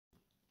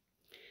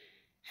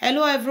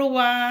Hello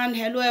everyone,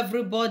 hello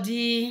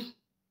everybody.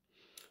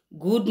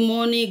 Good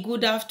morning,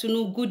 good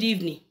afternoon, good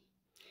evening.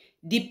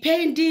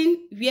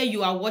 Depending where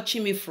you are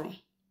watching me from.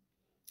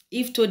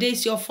 If today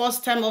is your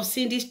first time of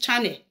seeing this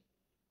channel,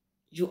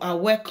 you are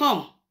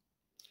welcome.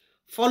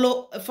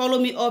 Follow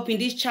me up in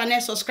this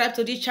channel, subscribe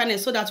to this channel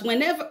so that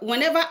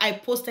whenever I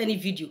post any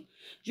video,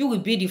 you will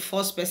be the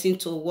first person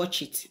to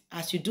watch it.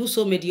 As you do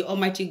so, may the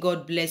Almighty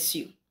God bless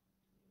you.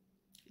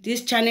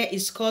 This channel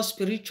is called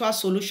Spiritual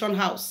Solution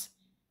House,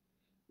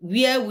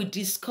 where we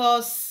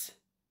discuss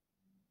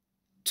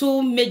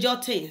two major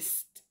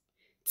things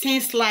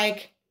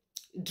like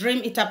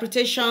dream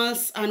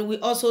interpretations, and we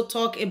also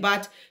talk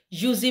about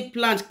using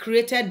plants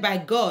created by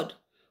God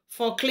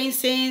for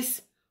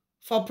cleansings,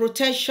 for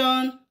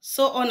protection,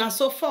 so on and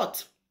so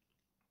forth.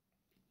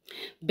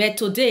 But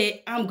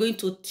today I'm going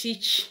to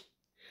teach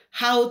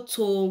how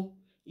to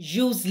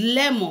use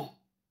lemon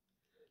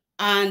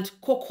and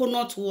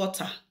coconut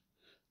water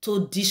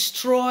to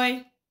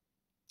destroy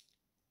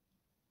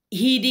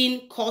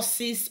hidden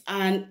curses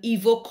and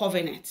evil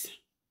covenants.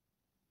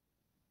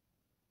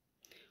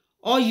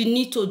 All you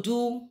need to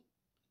do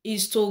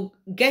is to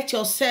get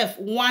yourself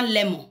one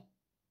lemon.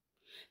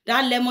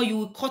 That lemon, you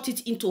will cut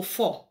it into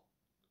 4.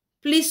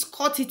 Please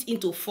cut it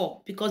into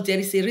 4 because there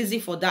is a reason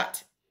for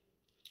that.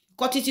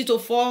 Cut it into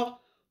 4,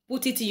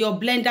 put it in your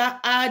blender,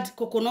 add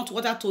coconut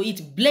water to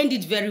it, blend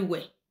it very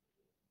well.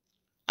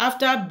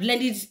 After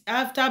blending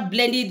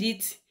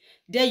it,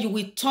 then you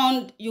will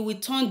turn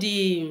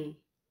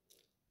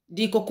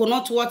the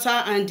coconut water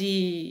and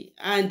the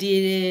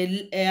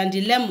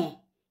lemon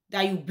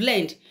that you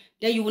blend.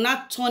 Then you will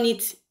not turn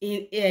it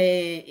in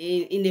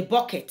a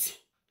bucket.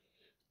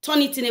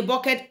 Turn it in a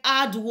bucket,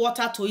 add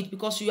water to it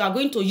because you are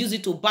going to use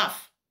it to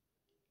bath.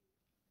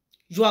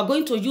 You are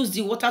going to use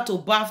the water to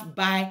bath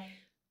by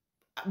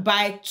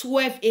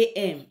 12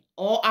 a.m.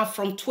 or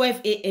from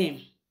 12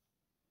 a.m.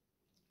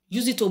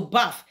 Use it to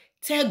bath.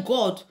 Tell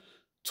God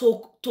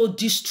to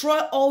destroy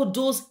all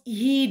those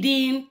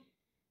hidden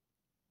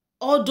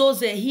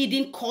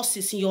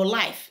curses in your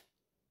life.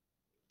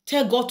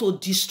 Tell God to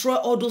destroy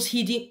all those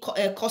hidden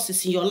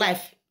curses in your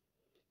life.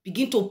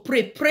 Begin to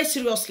pray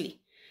seriously.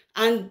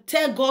 And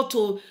tell God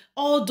to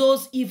all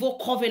those evil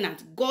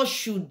covenants. God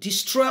should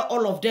destroy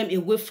all of them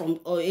away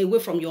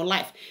from your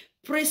life.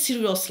 Pray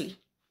seriously.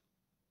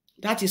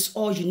 That is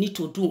all you need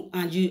to do.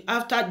 And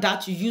after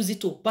that, you use it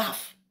to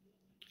bath.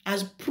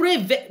 As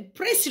pray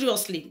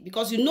seriously,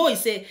 because you know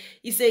it's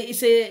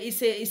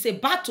a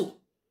battle.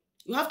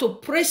 You have to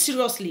pray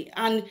seriously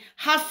and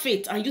have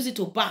faith and use it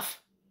to bath.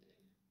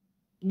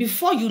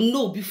 Before you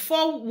know,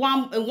 before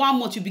one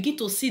month, you begin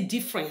to see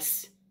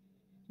difference.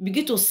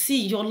 Begin to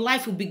see your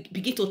life will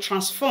begin to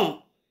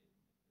transform.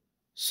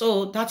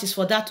 So that is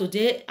for that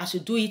today. As you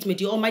do it, may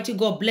the Almighty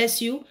God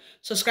bless you.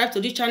 Subscribe to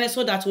this channel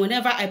so that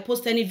whenever I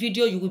post any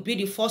video, you will be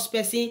the first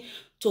person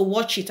to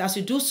watch it. As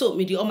you do so,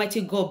 may the Almighty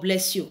God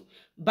bless you.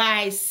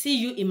 Bye. See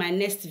you in my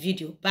next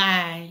video.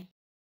 Bye.